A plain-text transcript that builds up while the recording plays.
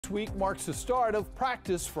week marks the start of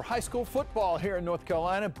practice for high school football here in North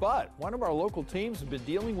Carolina, but one of our local teams has been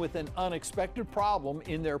dealing with an unexpected problem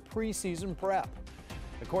in their preseason prep.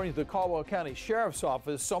 According to the Caldwell County Sheriff's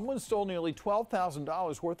Office, someone stole nearly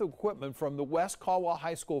 $12,000 worth of equipment from the West Caldwell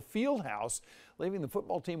High School field house, leaving the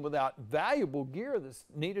football team without valuable gear that's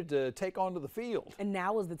needed to take onto the field. And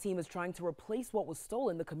now, as the team is trying to replace what was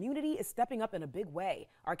stolen, the community is stepping up in a big way.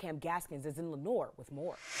 Our Cam Gaskins is in Lenore with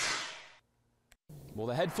more. Well,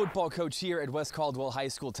 the head football coach here at West Caldwell High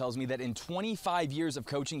School tells me that in 25 years of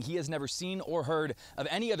coaching, he has never seen or heard of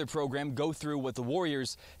any other program go through what the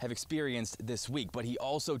Warriors have experienced this week. But he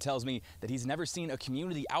also tells me that he's never seen a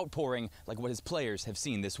community outpouring like what his players have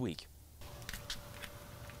seen this week.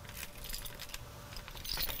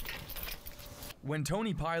 When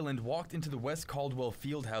Tony Pyland walked into the West Caldwell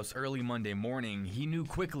Fieldhouse early Monday morning, he knew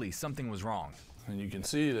quickly something was wrong. And you can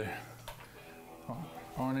see there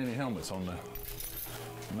aren't any helmets on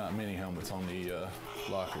not many helmets on the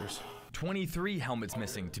lockers. 23 helmets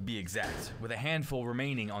missing, to be exact, with a handful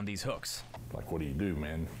remaining on these hooks. Like, what do you do,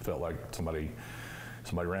 man? Felt like somebody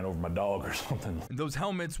ran over my dog or something. Those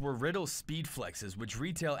helmets were Riddle Speed Flexes, which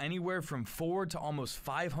retail anywhere from $400 to almost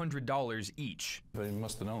 $500 each. They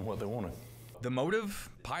must have known what they wanted. The motive?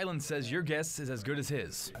 Pyland says your guess is as good as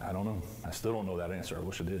his. I don't know. I still don't know that answer. I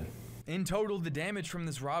wish I did. In total, the damage from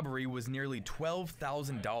this robbery was nearly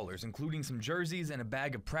 $12,000, including some jerseys and a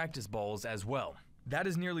bag of practice balls as well. That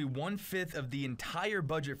is nearly 1/5 of the entire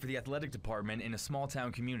budget for the athletic department in a small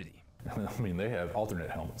town community. I mean, they have alternate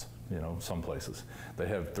helmets, some places. They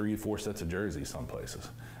have 3 or 4 sets of jerseys some places.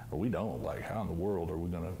 But we don't. Like, how in the world are we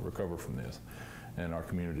going to recover from this? And our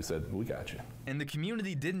community said, we got you. And the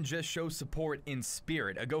community didn't just show support in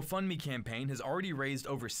spirit. A GoFundMe campaign has already raised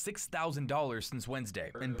over $6,000 since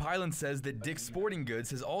Wednesday. And Pyland says that Dick's Sporting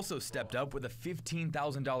Goods has also stepped up with a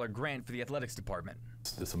 $15,000 grant for the athletics department.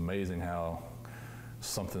 It's amazing how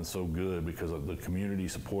something so good, because of the community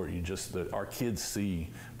support, our kids see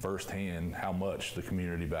firsthand how much the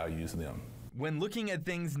community values them. When looking at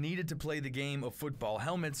things needed to play the game of football,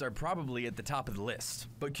 helmets are probably at the top of the list.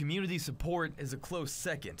 But community support is a close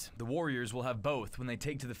second. The Warriors will have both when they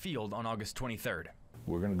take to the field on August 23rd.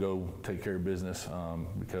 We're going to go take care of business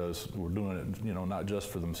because we're doing it, not just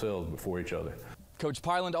for themselves, but for each other. Coach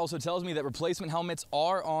Pyland also tells me that replacement helmets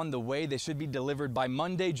are on the way. They should be delivered by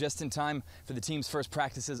Monday, just in time for the team's first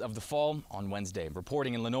practices of the fall on Wednesday.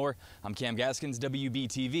 Reporting in Lenore, I'm Cam Gaskins,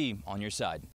 WBTV, on your side.